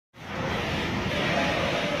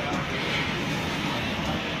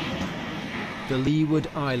The leeward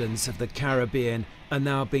islands of the Caribbean are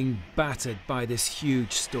now being battered by this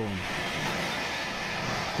huge storm.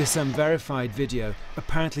 This unverified video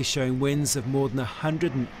apparently showing winds of more than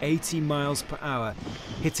 180 miles per hour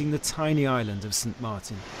hitting the tiny island of St.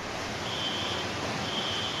 Martin.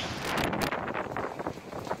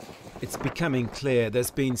 It's becoming clear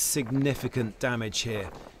there's been significant damage here.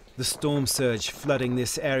 The storm surge flooding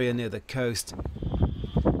this area near the coast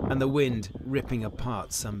and the wind ripping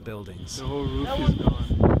apart some buildings. The whole roof is gone.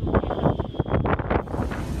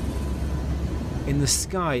 In the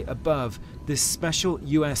sky above, this special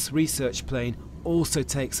US research plane also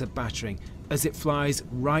takes a battering as it flies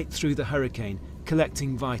right through the hurricane,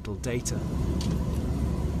 collecting vital data.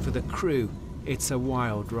 For the crew, it's a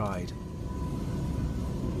wild ride.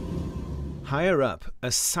 Higher up,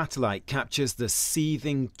 a satellite captures the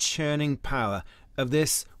seething, churning power of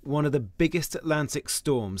this, one of the biggest Atlantic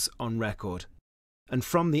storms on record. And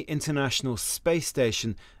from the International Space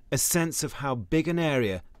Station, a sense of how big an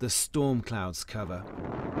area the storm clouds cover.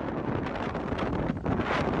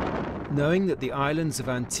 Knowing that the islands of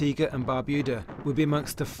Antigua and Barbuda would be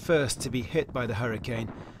amongst the first to be hit by the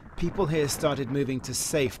hurricane, people here started moving to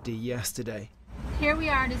safety yesterday. Here we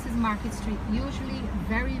are, this is Market Street, usually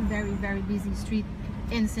very, very busy street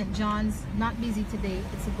in St. John's. Not busy today,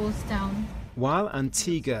 it's a ghost town. While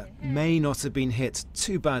Antigua may not have been hit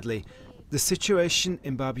too badly, the situation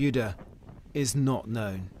in Barbuda is not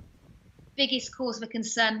known. Biggest cause for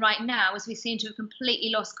concern right now is we seem to have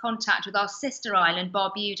completely lost contact with our sister island,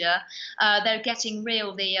 Barbuda. They're getting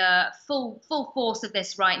the full force of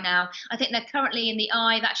this right now. I think they're currently in the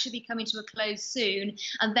eye. That should be coming to a close soon.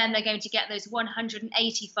 And then they're going to get those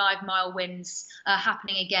 185-mile winds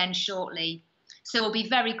happening again shortly. So we'll be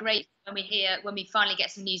very grateful when we finally get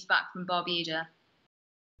some news back from Barbuda.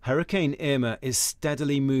 Hurricane Irma is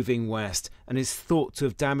steadily moving west and is thought to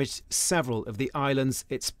have damaged several of the islands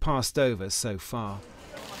it's passed over so far.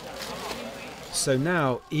 So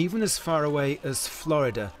now, even as far away as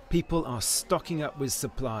Florida, people are stocking up with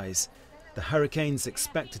supplies. The hurricane's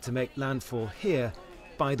expected to make landfall here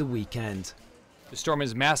by the weekend. The storm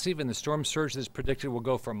is massive and the storm surge that's predicted will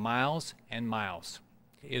go for miles and miles.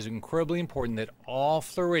 It is incredibly important that all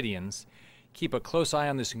Floridians keep a close eye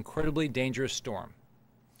on this incredibly dangerous storm.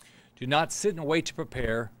 Do not sit and wait to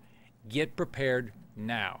prepare. Get prepared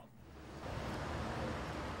now.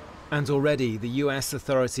 And already the US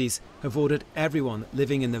authorities have ordered everyone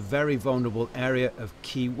living in the very vulnerable area of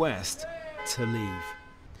Key West to leave.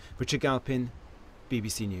 Richard Galpin,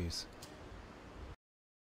 BBC News.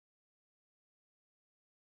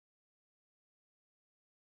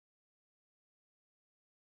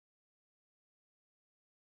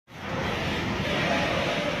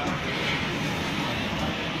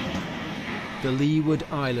 The leeward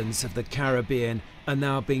islands of the Caribbean are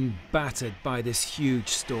now being battered by this huge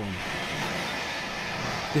storm.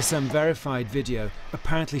 This unverified video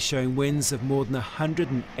apparently showing winds of more than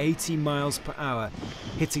 180 miles per hour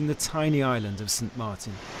hitting the tiny island of St.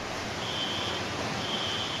 Martin.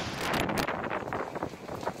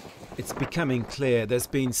 It's becoming clear there's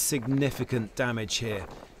been significant damage here.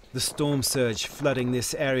 The storm surge flooding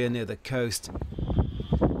this area near the coast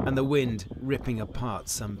and the wind ripping apart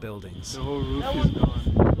some buildings. The whole roof is gone.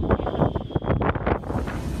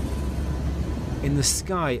 In the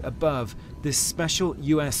sky above, this special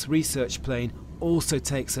US research plane also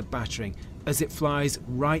takes a battering as it flies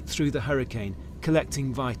right through the hurricane,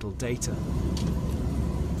 collecting vital data.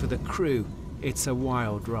 For the crew, it's a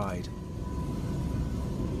wild ride.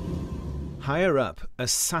 Higher up, a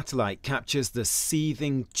satellite captures the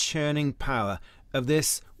seething, churning power of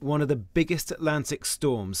this, one of the biggest Atlantic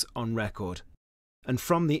storms on record. And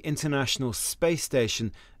from the International Space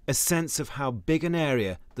Station, a sense of how big an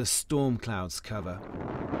area the storm clouds cover.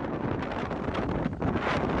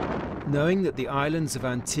 Knowing that the islands of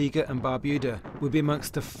Antigua and Barbuda would be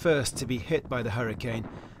amongst the first to be hit by the hurricane,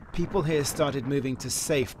 people here started moving to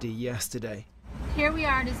safety yesterday. Here we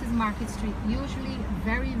are, this is Market Street, usually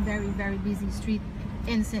very busy street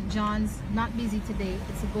in St. John's. Not busy today,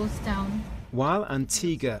 it's a ghost town. While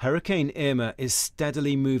Antigua, Hurricane Irma is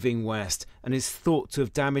steadily moving west and is thought to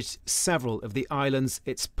have damaged several of the islands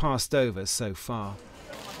it's passed over so far.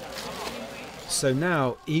 So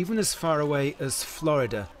now, even as far away as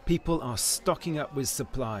Florida, people are stocking up with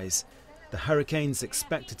supplies. The hurricane's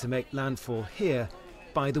expected to make landfall here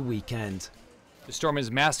by the weekend. The storm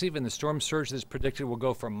is massive and the storm surge that's predicted will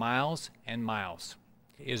go for miles and miles.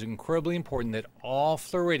 It is incredibly important that all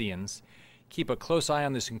Floridians keep a close eye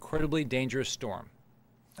on this incredibly dangerous storm.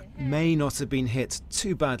 May not have been hit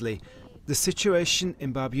too badly. The situation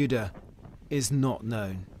in Barbuda is not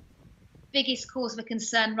known. biggest cause for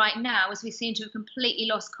concern right now is we seem to have completely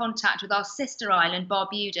lost contact with our sister island,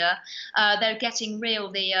 Barbuda. They're getting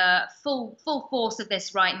the full force of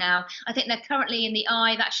this right now. I think they're currently in the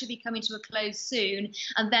eye. That should be coming to a close soon.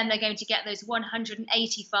 And then they're going to get those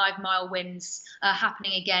 185-mile winds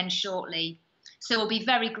happening again shortly. So we'll be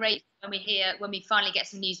very grateful when we finally get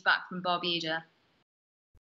some news back from Barbuda.